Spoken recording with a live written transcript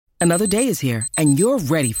Another day is here, and you're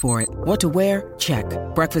ready for it. What to wear? Check.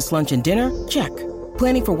 Breakfast, lunch, and dinner? Check.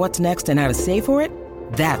 Planning for what's next and how to save for it?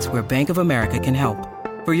 That's where Bank of America can help.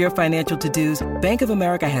 For your financial to-dos, Bank of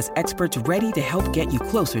America has experts ready to help get you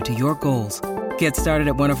closer to your goals. Get started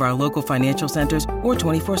at one of our local financial centers or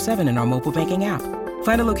 24/7 in our mobile banking app.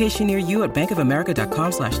 Find a location near you at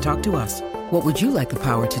bankofamerica.com/talktous. What would you like the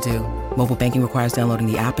power to do? Mobile banking requires downloading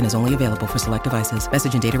the app and is only available for select devices.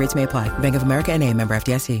 Message and data rates may apply. Bank of America N.A., member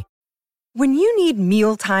FDIC. When you need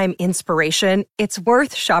mealtime inspiration, it's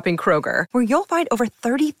worth shopping Kroger, where you'll find over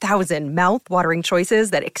 30,000 mouth-watering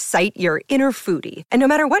choices that excite your inner foodie. And no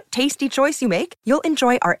matter what tasty choice you make, you'll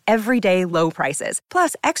enjoy our everyday low prices,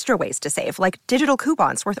 plus extra ways to save, like digital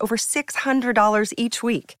coupons worth over $600 each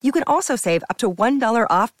week. You can also save up to $1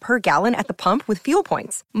 off per gallon at the pump with fuel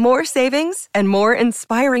points. More savings and more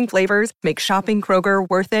inspiring flavors make shopping Kroger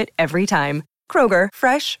worth it every time. Kroger,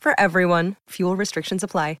 fresh for everyone. Fuel restrictions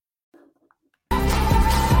apply.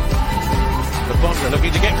 Le Fondre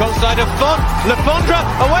looking to get close side of Font. Le Fondre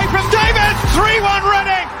away from David. 3-1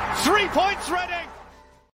 Reading. 3 points Reading.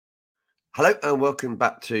 Hello and welcome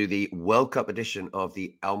back to the World Cup edition of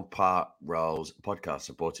the Umpire Rolls podcast,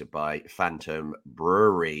 supported by Phantom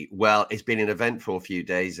Brewery. Well, it's been an eventful few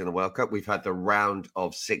days in the World Cup. We've had the round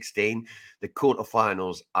of 16. The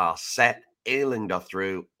quarterfinals are set. England are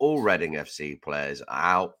through. All Reading FC players are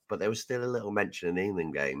out, but there was still a little mention in the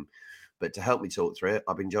England game. But to help me talk through it,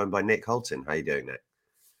 I've been joined by Nick Holton. How are you doing, Nick?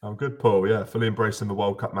 I'm good, Paul. Yeah, fully embracing the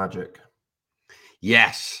World Cup magic.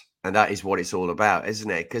 Yes, and that is what it's all about,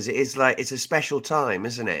 isn't it? Because it's a special time,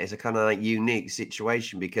 isn't it? It's a kind of like unique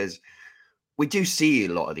situation because we do see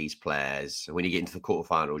a lot of these players. And when you get into the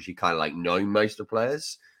quarterfinals, you kind of like know most of the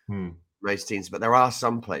players, most teams. But there are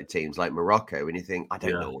some teams like Morocco, and you think, I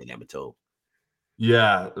don't know all of them at all.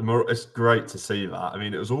 Yeah, it's great to see that. I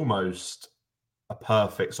mean, it was almost a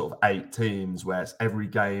perfect sort of 8 teams where every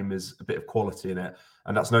game is a bit of quality in it.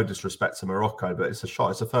 And that's no disrespect to Morocco, but it's a shot.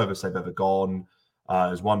 It's the furthest they've ever gone.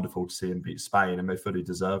 It was wonderful to see them beat Spain, and they fully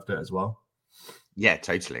deserved it as well. Yeah,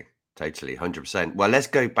 totally, 100%. Well, let's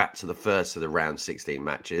go back to the first of the round 16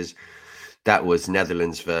 matches. That was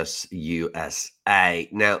Netherlands versus USA.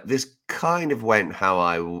 Now, this kind of went how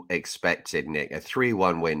I expected, Nick. A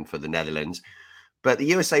 3-1 win for the Netherlands. But the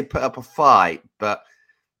USA put up a fight, but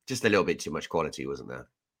just a little bit too much quality, wasn't there?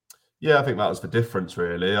 Yeah, I think that was the difference,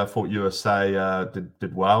 really. I thought USA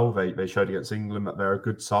did well. They showed against England that they're a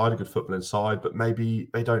good side, a good footballing side, but maybe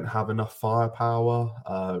they don't have enough firepower,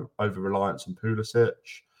 over-reliance on Pulisic.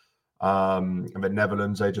 And the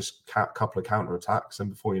Netherlands, they just a couple of counter-attacks, and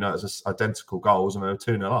before you know it, was just identical goals, and they were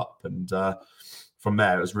 2-0 up. And from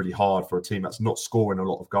there, it was really hard for a team that's not scoring a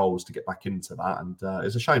lot of goals to get back into that. And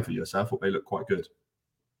it's a shame for USA. I thought they looked quite good.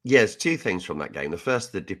 Yeah, there's 2 things from that game. The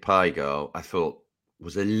first, the Depay goal, I thought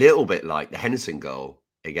was a little bit like the Henderson goal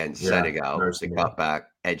against Senegal, the cut back,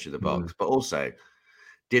 edge of the box. But also,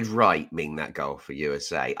 did Wright mean that goal for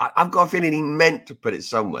USA? I've got a feeling he meant to put it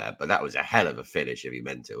somewhere, but that was a hell of a finish if he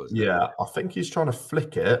meant it, wasn't it? Yeah, I think he's trying to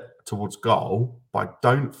flick it towards goal, but I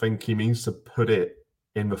don't think he means to put it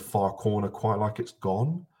in the far corner quite like it's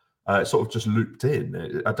gone. It sort of just looped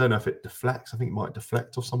in. I don't know if it deflects. I think it might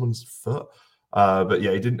deflect off someone's foot. But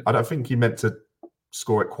yeah, he didn't. I don't think he meant to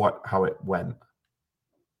score it quite how it went.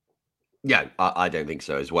 Yeah, I don't think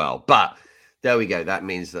so as well. But there we go. That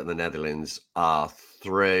means that the Netherlands are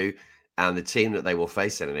through, and the team that they will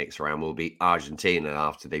face in the next round will be Argentina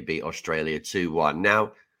after they beat Australia 2-1.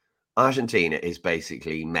 Now, Argentina is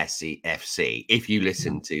basically Messi FC, if you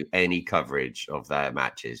listen to any coverage of their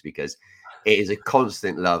matches, because it is a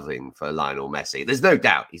constant loving for Lionel Messi. There's no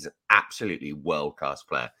doubt he's an absolutely world-class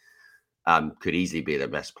player. Could easily be the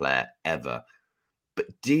best player ever. But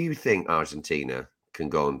do you think Argentina can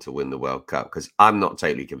go on to win the World Cup? Because I'm not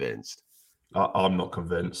totally convinced. I'm not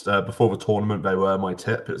convinced. Before the tournament, they were my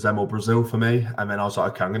tip. It was them or Brazil for me. And then I was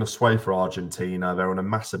like, okay, I'm going to sway for Argentina. They're on a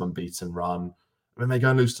massive unbeaten run. And then they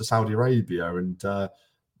go and lose to Saudi Arabia. And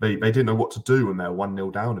they didn't know what to do when they were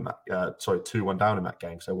 1-0 down in that, 2-1 down in that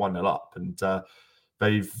game. So 1-0 up. And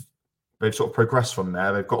they've sort of progressed from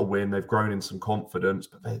there. They've got a win. They've grown in some confidence,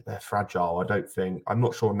 but they're fragile. I'm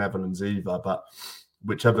not sure Netherlands either, but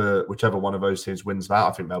whichever one of those teams wins that,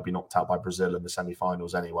 I think they'll be knocked out by Brazil in the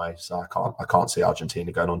semi-finals anyway. So I can't see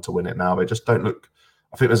Argentina going on to win it now. They just don't look.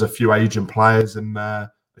 I think there's a few Asian players in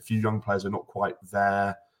there. A few young players are not quite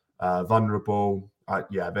there. Vulnerable.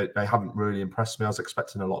 They haven't really impressed me. I was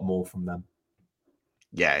expecting a lot more from them.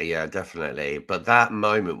 Yeah, definitely. But that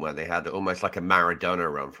moment where they had almost like a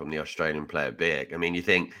Maradona run from the Australian player Big. I mean, you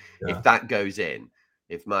think if that goes in,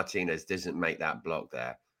 if Martinez doesn't make that block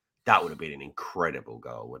there, that would have been an incredible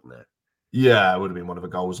goal, wouldn't it? Yeah, it would have been one of the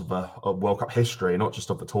goals of World Cup history, not just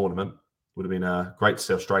of the tournament. Would have been great to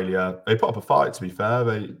see Australia. They put up a fight, to be fair.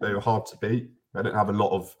 They were hard to beat. They don't have a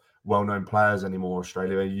lot of well-known players anymore,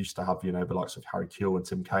 Australia. They used to have, the likes of Harry Kewell and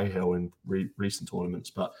Tim Cahill in recent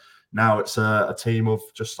tournaments. But now it's a team of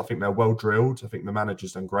just, I think they're well-drilled. I think the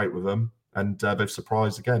manager's done great with them. And they've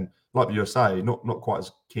surprised, again, like the USA, not quite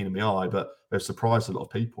as keen in the eye, but they've surprised a lot of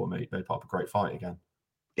people. And they put up a great fight again.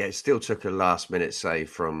 Yeah, it still took a last-minute save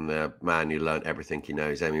from the man who learnt everything he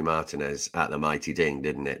knows, Emi Martinez, at the Mighty Ding,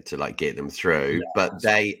 didn't it, to get them through? Yeah, but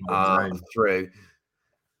they are through.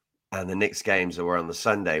 And the next games that were on the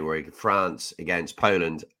Sunday were France against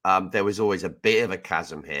Poland. There was always a bit of a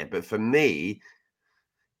chasm here, but for me,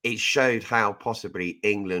 it showed how possibly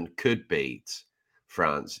England could beat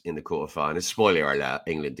France in the quarterfinals. Spoiler alert,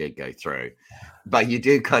 England did go through. But you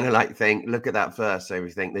do kind of think, look at that first, so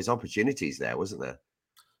we think there's opportunities there, wasn't there?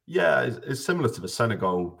 Yeah, it's similar to the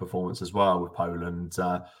Senegal performance as well with Poland.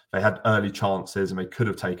 They had early chances and they could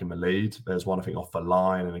have taken the lead. There's one, I think, off the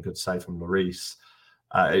line and a good save from Lloris.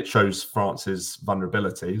 It shows France's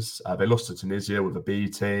vulnerabilities. They lost to Tunisia with a B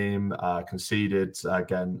team, conceded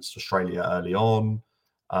against Australia early on,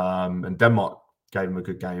 and Denmark gave them a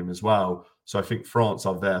good game as well. So I think France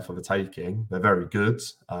are there for the taking. They're very good.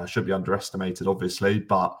 Should be underestimated, obviously,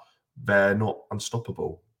 but they're not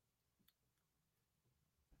unstoppable.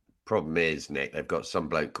 Problem is, Nick, they've got some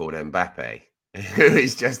bloke called Mbappe, who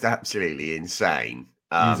is just absolutely insane.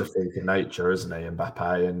 He's a freak of nature, isn't he,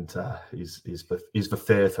 Mbappe? And he's the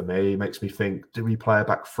fear for me. He makes me think: do we play a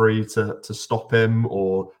back three to stop him,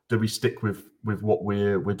 or do we stick with what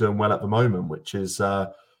we're doing well at the moment, which is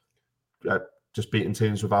just beating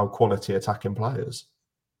teams with our quality attacking players?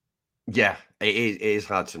 Yeah, it is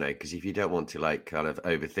hard to know, because if you don't want to kind of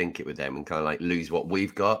overthink it with them and kind of lose what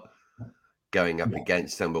we've got going up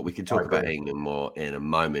against them, but we can talk about England more in a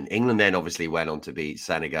moment. England then obviously went on to beat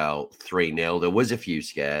Senegal 3-0. There was a few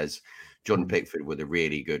scares. Jordan Pickford with a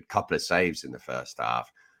really good couple of saves in the first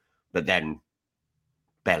half, but then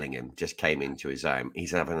Bellingham just came into his own.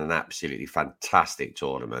 He's having an absolutely fantastic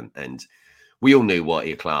tournament, and we all knew what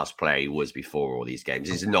a class player he was before all these games.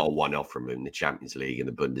 This is not a one-off from him in the Champions League and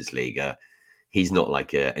the Bundesliga. He's not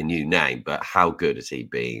like a new name, but how good has he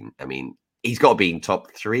been? I mean, he's got to be in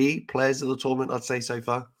top 3 players of the tournament, I'd say, so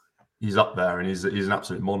far. He's up there, and he's an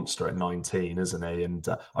absolute monster at 19, isn't he? And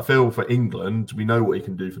I feel for England, we know what he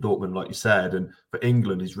can do for Dortmund, like you said. And for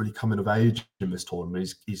England, he's really coming of age in this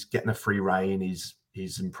tournament. He's getting a free rein.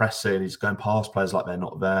 He's impressing. He's going past players like they're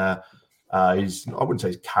not there. I wouldn't say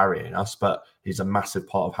he's carrying us, but he's a massive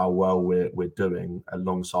part of how well we're doing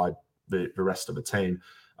alongside the rest of the team.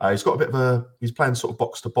 He's got a bit of he's playing sort of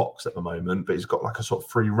box to box at the moment, but he's got a sort of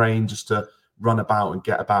free rein just to run about and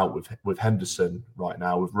get about with Henderson right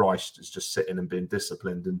now, with Rice just sitting and being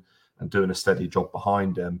disciplined and doing a steady job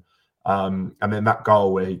behind him. And then that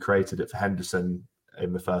goal where he created it for Henderson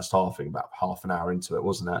in the first half, I think about half an hour into it,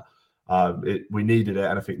 wasn't it? We needed it.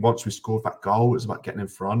 And I think once we scored that goal, it was about getting in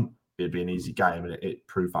front. It'd be an easy game, and it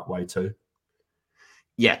proved that way too.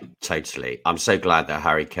 Yeah, totally. I'm so glad that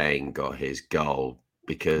Harry Kane got his goal,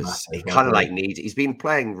 because he kind of needs. He's been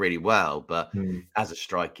playing really well, but as a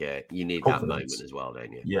striker, you need that moment as well,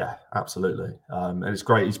 don't you? Yeah, absolutely. And it's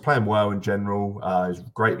great. He's playing well in general. He's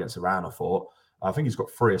great against Iran, I thought. I think he's got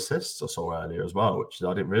 3 assists I saw earlier as well, which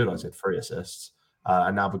I didn't realise he had 3 assists.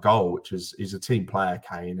 And now the goal, which is he's a team player,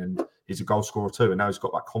 Kane, and he's a goal scorer too. And now he's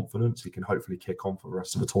got that confidence. He can hopefully kick on for the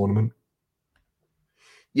rest of the tournament.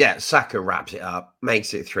 Yeah, Saka wraps it up,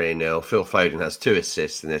 makes it 3-0. Phil Foden has 2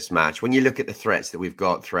 assists in this match. When you look at the threats that we've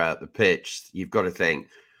got throughout the pitch, you've got to think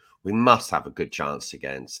we must have a good chance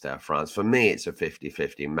against France. For me, it's a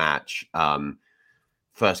 50-50 match.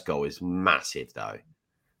 First goal is massive, though.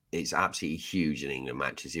 It's absolutely huge in England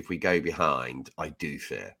matches. If we go behind, I do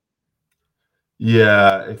fear.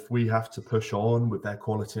 Yeah, if we have to push on with their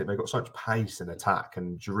quality, they've got so much pace in attack,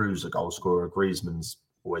 and Giroud's a goal scorer, Griezmann's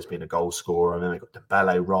always been a goal scorer, and then they've got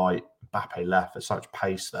Dembele right, Mbappe left. There's so much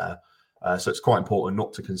pace there. So it's quite important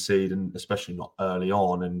not to concede, and especially not early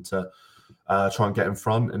on, and to try and get in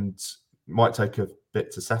front. And it might take a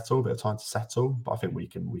bit to settle, a bit of time to settle, but I think we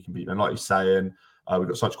can beat them. Like you're saying, we've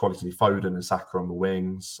got such quality. Foden and Saka on the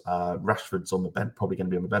wings. Rashford's on the bench, probably going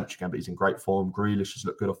to be on the bench again, but he's in great form. Grealish has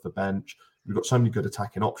looked good off the bench. We've got so many good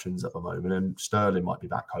attacking options at the moment, and Sterling might be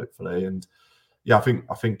back hopefully. And yeah, I think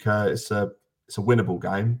it's a winnable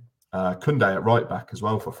game. Koundé at right back as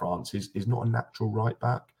well for France. He's not a natural right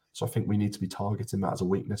back, so I think we need to be targeting that as a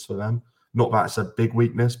weakness for them. Not that it's a big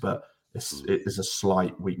weakness, but it is a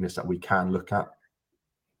slight weakness that we can look at.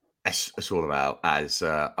 It's all about, as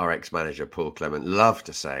our ex-manager Paul Clement loved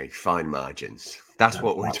to say, fine margins. That's Yeah,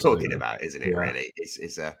 what we're absolutely. talking about, isn't it? Yeah. Really,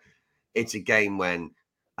 it's a game when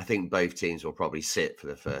I think both teams will probably sit for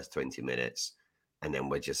the first 20 minutes, and then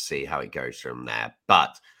we'll just see how it goes from there.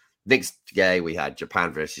 But next game we had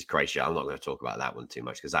Japan versus Croatia. I'm not going to talk about that one too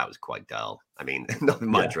much because that was quite dull. I mean,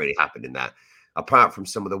 nothing much really happened in that, apart from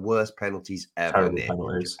some of the worst penalties ever Terrible near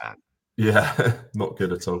penalties. Japan. Yeah, not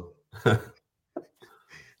good at all.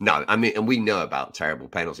 No, I mean, and we know about terrible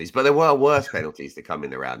penalties, but there were worse penalties to come in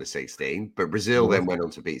the round of 16. But Brazil then went on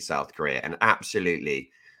to beat South Korea, and absolutely,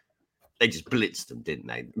 they just blitzed them, didn't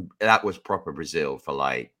they? That was proper Brazil for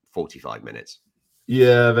like 45 minutes.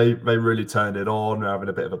 Yeah, they really turned it on. They're having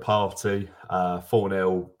a bit of a party.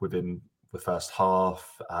 4-0 within the first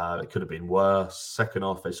half. It could have been worse. Second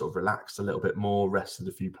half, they sort of relaxed a little bit more, rested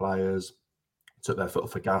a few players, took their foot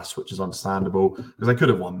off the gas, which is understandable because they could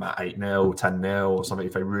have won that 8-0, 10-0 or something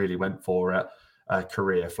if they really went for it.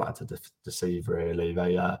 Korea flat to deceive, really.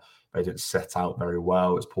 They didn't set out very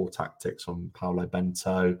well. It's poor tactics from Paulo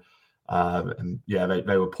Bento. And yeah,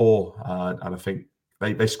 they were poor. And I think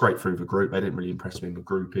they scraped through the group. They didn't really impress me in the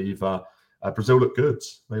group either. Brazil looked good.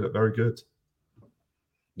 They looked very good.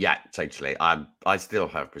 Yeah, totally. I still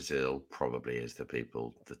have Brazil probably as the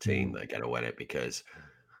team that are going to win it because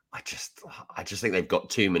I just think they've got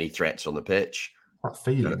too many threats on the pitch. That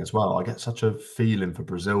feeling as well. I get such a feeling for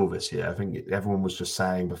Brazil this year. I think everyone was just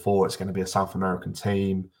saying before it's going to be a South American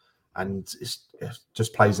team, and it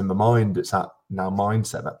just plays in the mind. It's that now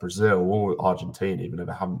mindset that Brazil or Argentina, even though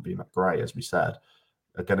they haven't been that great, as we said,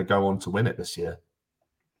 are going to go on to win it this year.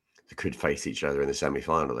 They could face each other in the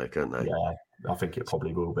semi-final, though, couldn't they? Yeah, I think it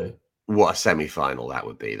probably will be. What a semi-final that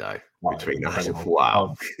would be, though, between us.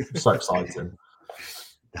 Wow. So exciting.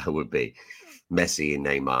 That would be Messi and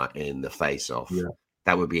Neymar in the face-off. Yeah.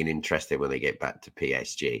 That would be an interesting when they get back to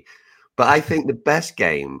PSG. But I think the best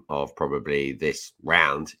game of probably this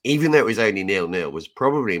round, even though it was only 0-0, was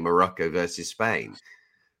probably Morocco versus Spain.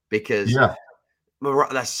 Because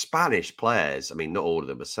the Spanish players, I mean, not all of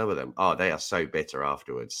them, but some of them, they are so bitter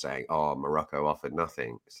afterwards saying, Morocco offered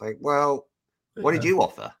nothing. It's like, well, what did you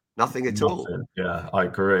offer? Nothing at all. Yeah, I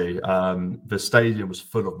agree. The stadium was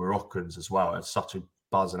full of Moroccans as well. It's such a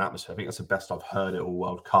buzz and atmosphere. I think that's the best I've heard it all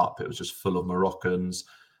World Cup. It was just full of Moroccans.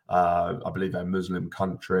 I believe they're a Muslim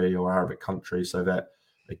country or Arabic country. So that,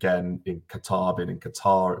 again, in Qatar, being in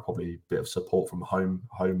Qatar, it probably a bit of support from home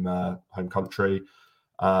country.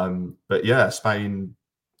 But yeah, Spain,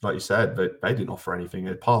 like you said, they didn't offer anything.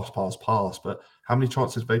 They pass. But how many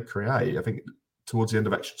chances did they create? I think towards the end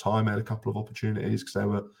of extra time, they had a couple of opportunities because they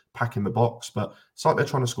were packing the box. But it's like they're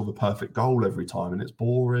trying to score the perfect goal every time, and it's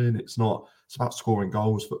boring. It's not. It's about scoring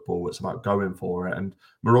goals, football. It's about going for it. And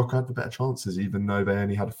Morocco had the better chances, even though they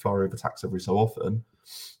only had a flurry of attacks every so often.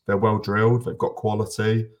 They're well drilled. They've got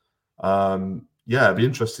quality. It'd be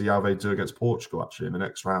interesting to see how they do against Portugal, actually, in the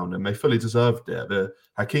next round. And they fully deserved it.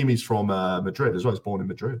 Hakimi's from Madrid as well. He's born in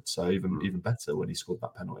Madrid. So even better when he scored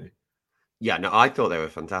that penalty. Yeah, no, I thought they were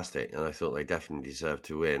fantastic. And I thought they definitely deserved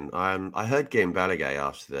to win. I heard Guillem Balagué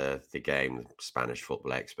after the game, the Spanish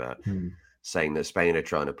football expert, saying that Spain are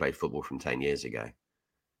trying to play football from 10 years ago.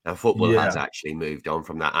 Now, football has actually moved on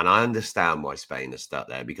from that. And I understand why Spain are stuck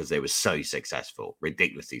there because they were so successful,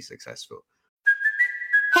 ridiculously successful.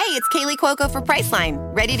 Hey, it's Kaylee Cuoco for Priceline.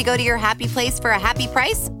 Ready to go to your happy place for a happy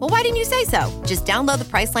price? Well, why didn't you say so? Just download the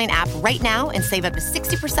Priceline app right now and save up to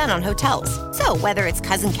 60% on hotels. So whether it's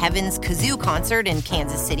Cousin Kevin's Kazoo Concert in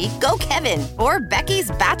Kansas City, go Kevin, or Becky's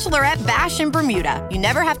Bachelorette Bash in Bermuda, you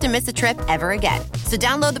never have to miss a trip ever again. So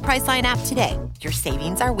download the Priceline app today. Your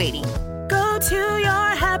savings are waiting. Go to your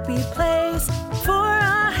happy place for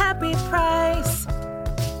a happy price.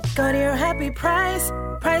 Go to your happy price,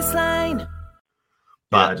 Priceline.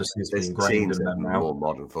 But it just seems to be ingrained in them now. More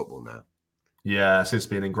modern football now. Yeah, it seems to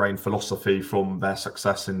be an ingrained philosophy from their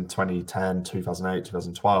success in 2010, 2008,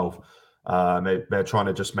 2012. They're trying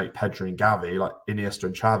to just make Pedri and Gavi, like Iniesta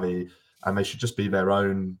and Xavi, and they should just be their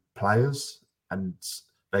own players. And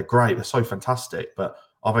they're great. They're so fantastic. But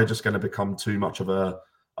are they just going to become too much of a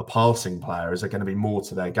passing player? Is there going to be more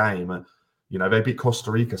to their game? They beat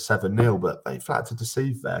Costa Rica 7-0, but they flat to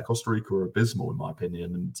deceive there. Costa Rica were abysmal, in my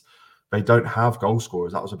opinion. And they don't have goal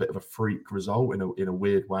scorers. That was a bit of a freak result in a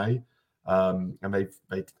weird way. And they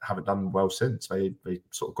haven't done well since. They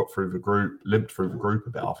sort of got through the group, limped through the group a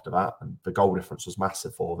bit after that. And the goal difference was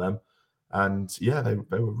massive for them. And yeah, they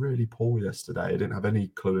were really poor yesterday. They didn't have any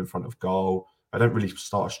clue in front of goal. They don't really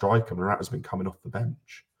start a striker. Morata's been coming off the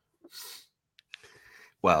bench.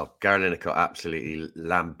 Well, Gary Lineker absolutely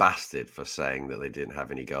lambasted for saying that they didn't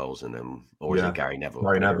have any goals in them. Or was it Gary Neville?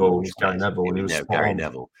 Gary Neville. It was Gary Neville. And he was Gary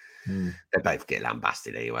Neville. Mm. They both get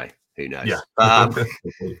lambasted anyway. Who knows? Yeah.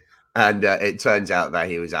 And it turns out that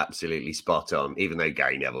he was absolutely spot on, even though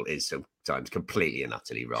Gary Neville is sometimes completely and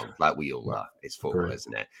utterly wrong, like we all are. It's football,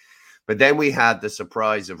 isn't it? But then we had the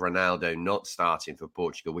surprise of Ronaldo not starting for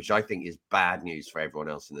Portugal, which I think is bad news for everyone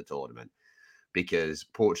else in the tournament, because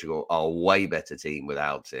Portugal are a way better team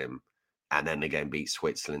without him. And then they go and beat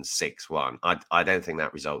Switzerland 6-1. I don't think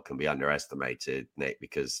that result can be underestimated, Nick,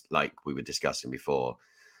 because like we were discussing before,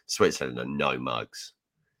 Switzerland are no mugs.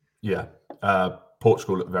 Yeah.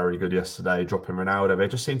 Portugal looked very good yesterday, dropping Ronaldo. They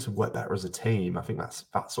just seem to work better as a team. I think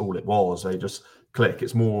that's all it was. They just click.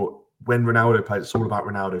 It's more when Ronaldo plays, it's all about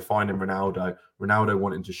Ronaldo, finding Ronaldo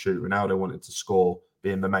wanting to shoot, Ronaldo wanting to score,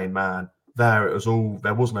 being the main man. There was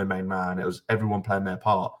no main man. It was everyone playing their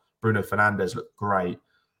part. Bruno Fernandes looked great.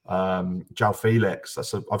 João Felix,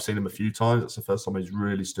 I've seen him a few times. That's the first time he's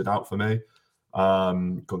really stood out for me.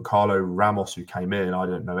 Goncalo Ramos, who came in, I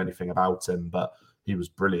don't know anything about him, but he was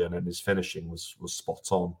brilliant and his finishing was spot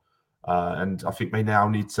on. And I think they now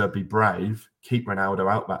need to be brave, keep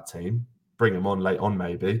Ronaldo out that team, bring him on late on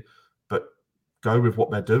maybe, but go with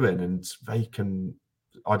what they're doing. And they can,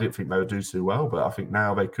 I didn't think they would do too well, but I think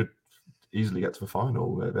now they could easily get to the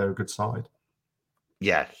final. They're a good side.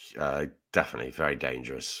 Yeah, definitely. Very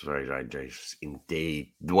dangerous. Very, very dangerous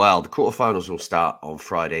indeed. Well, the quarterfinals will start on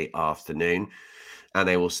Friday afternoon, and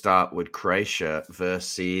they will start with Croatia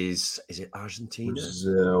versus, is it Argentina?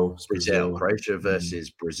 Brazil. Croatia versus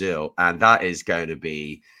Brazil. And that is going to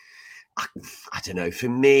be, I don't know. For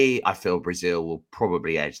me, I feel Brazil will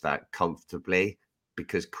probably edge that comfortably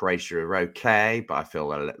because Croatia are okay, but I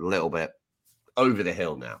feel a little bit over the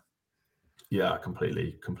hill now. Yeah, I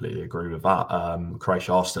completely agree with that.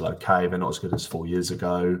 Croatia are still okay. They're not as good as 4 years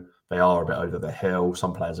ago. They are a bit over the hill.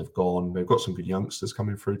 Some players have gone. They've got some good youngsters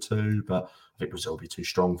coming through too, but I think Brazil will be too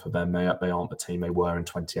strong for them. They aren't the team they were in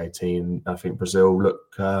 2018. I think Brazil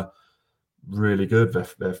look really good.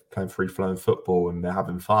 They're playing free-flowing football and they're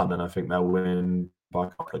having fun, and I think they'll win by a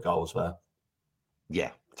couple of goals there.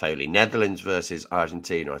 Yeah, totally. Netherlands versus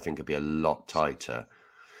Argentina, I think, could be a lot tighter,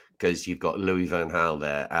 because you've got Louis van Gaal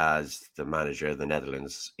there as the manager of the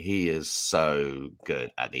Netherlands. He is so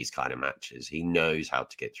good at these kind of matches. He knows how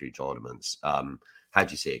to get through tournaments. How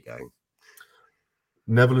do you see it going?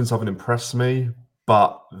 Netherlands haven't impressed me,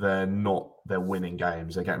 but they're winning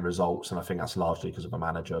games. They're getting results, and I think that's largely because of a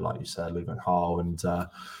manager, like you said, Louis van Gaal. And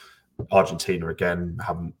Argentina, again,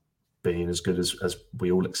 haven't been as good as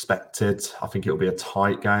we all expected. I think it'll be a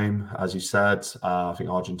tight game, as you said. I think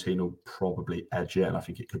Argentina will probably edge it, and I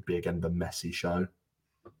think it could be, again, the Messi show.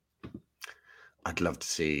 I'd love to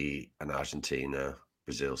see an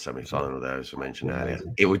Argentina-Brazil semi-final there, as I mentioned earlier.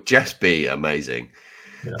 It would just be amazing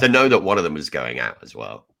to know that one of them is going out as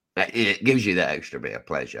well. It gives you that extra bit of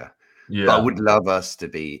pleasure. Yeah. But I would love us to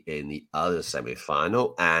be in the other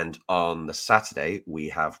semi-final. And on the Saturday, we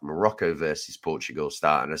have Morocco versus Portugal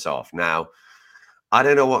starting us off. Now, I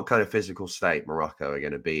don't know what kind of physical state Morocco are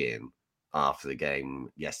going to be in after the game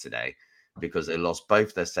yesterday, because they lost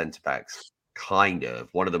both their centre-backs, kind of.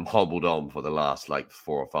 One of them hobbled on for the last 4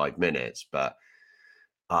 or 5 minutes. But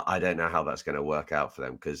I don't know how that's going to work out for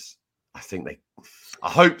them, because I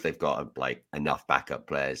hope they've got enough backup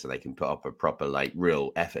players so they can put up a proper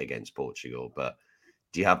real effort against Portugal. But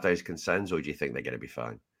do you have those concerns, or do you think they're going to be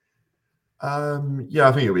fine? Yeah,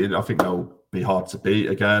 I think they'll be hard to beat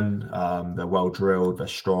again. They're well drilled, they're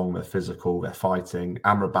strong, they're physical, they're fighting.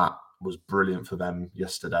 Amrabat was brilliant for them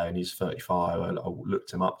yesterday, and he's 35. I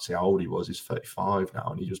looked him up to see how old he was. He's 35 now,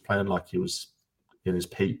 and he was playing like he was in his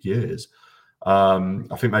peak years.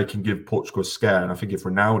 I think they can give Portugal a scare, and I think if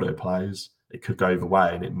Ronaldo plays, it could go either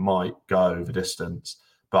way, and it might go the distance.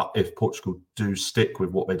 But if Portugal do stick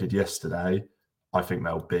with what they did yesterday, I think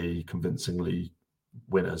they'll be convincingly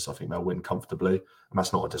winners. I think they'll win comfortably, and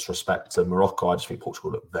that's not a disrespect to Morocco. I just think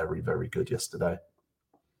Portugal looked very, very good yesterday.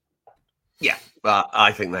 Yeah,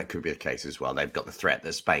 I think that could be the case as well. They've got the threat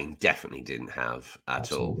that Spain definitely didn't have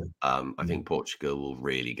at all. I think Portugal will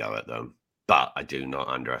really go at them. But I do not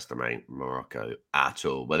underestimate Morocco at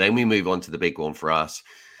all. But then we move on to the big one for us.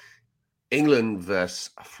 England versus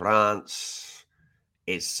France.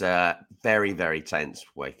 It's very, very tense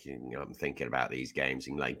waking up and thinking about these games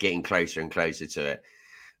and getting closer and closer to it.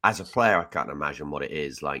 As a player, I can't imagine what it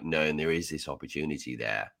is knowing there is this opportunity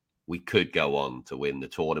there. We could go on to win the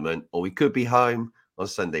tournament, or we could be home on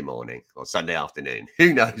Sunday morning or Sunday afternoon.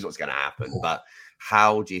 Who knows what's going to happen? But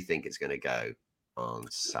how do you think it's going to go on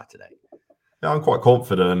Saturday? Yeah, I'm quite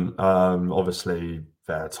confident. Obviously,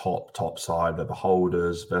 they're top side. They're the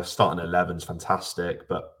holders. Their starting 11's fantastic,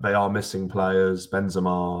 but they are missing players.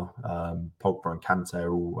 Benzema, Pogba, and Kante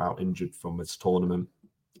are all out injured from this tournament,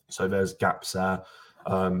 so there's gaps there.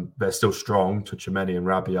 They're still strong. Tchouaméni and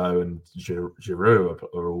Rabiot and Giroud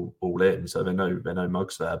are all in, so they're no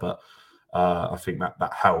mugs there. But I think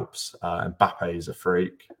that helps. Mbappe is a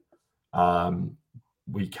freak.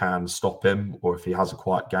 We can stop him, or if he has a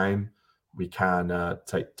quiet game, we can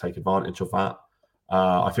take advantage of that.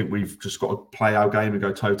 I think we've just got to play our game and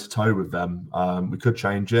go toe to toe with them. We could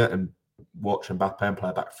change it and watch Mbappe and play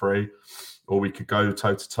a back three, or we could go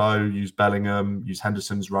toe to toe, use Bellingham, use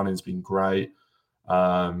Henderson's running's been great.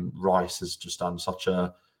 Rice has just done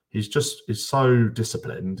is so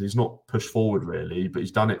disciplined. He's not pushed forward really, but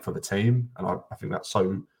he's done it for the team, and I think that's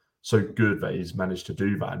so good that he's managed to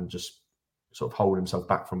do that and just sort of hold himself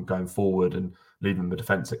back from going forward and leaving the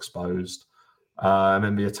defence exposed. And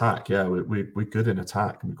then the attack, yeah, we're good in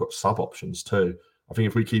attack, and we've got sub options too. I think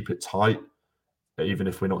if we keep it tight, even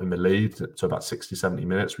if we're not in the lead to about 60, 70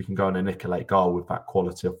 minutes, we can go on a nick a late goal with that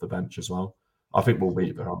quality off the bench as well. I think we'll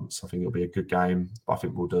beat the Hunts. I think it'll be a good game, but I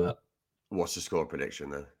think we'll do it. What's the score prediction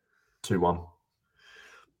then? 2-1.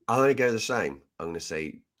 I'm going to go the same. I'm going to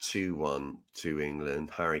say 2-1 to England.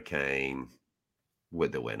 Harry Kane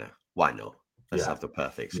with the winner. Why not? Let's have the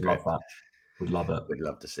perfect script. Love that. We'd love it. We'd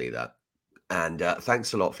love to see that. And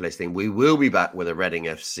thanks a lot for listening. We will be back with a Reading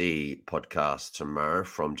FC podcast tomorrow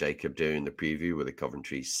from Jacob doing the preview with a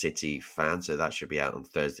Coventry City fan. So that should be out on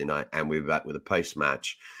Thursday night. And we'll be back with a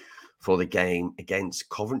post-match for the game against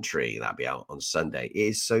Coventry. That'll be out on Sunday. It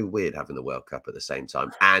is so weird having the World Cup at the same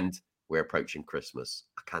time. And we're approaching Christmas.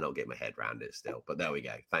 I cannot get my head around it still. But there we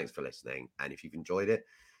go. Thanks for listening. And if you've enjoyed it,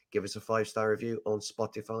 give us a 5-star review on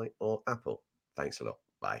Spotify or Apple. Thanks a lot.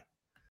 Bye.